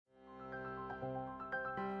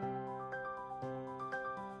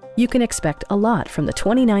You can expect a lot from the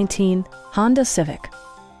 2019 Honda Civic.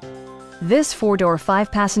 This four-door,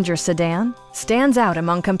 five-passenger sedan stands out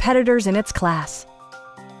among competitors in its class.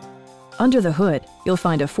 Under the hood, you'll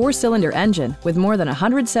find a four-cylinder engine with more than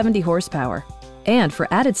 170 horsepower. And for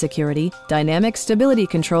added security, dynamic stability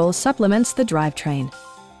control supplements the drivetrain.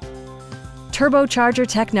 Turbocharger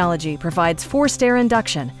technology provides forced air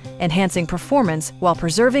induction, enhancing performance while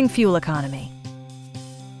preserving fuel economy.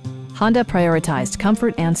 Honda prioritized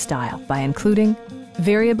comfort and style by including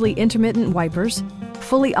variably intermittent wipers,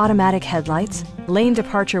 fully automatic headlights, lane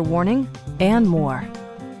departure warning, and more.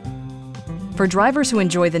 For drivers who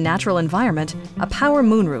enjoy the natural environment, a power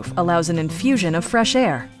moonroof allows an infusion of fresh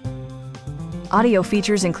air. Audio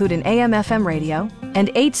features include an AM/FM radio and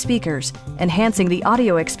 8 speakers, enhancing the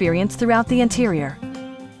audio experience throughout the interior.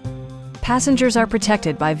 Passengers are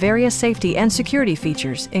protected by various safety and security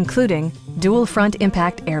features, including dual front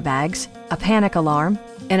impact airbags, a panic alarm,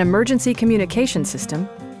 an emergency communication system,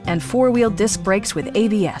 and four-wheel disc brakes with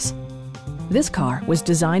ABS. This car was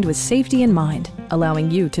designed with safety in mind,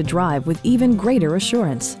 allowing you to drive with even greater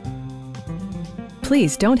assurance.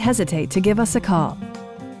 Please don't hesitate to give us a call.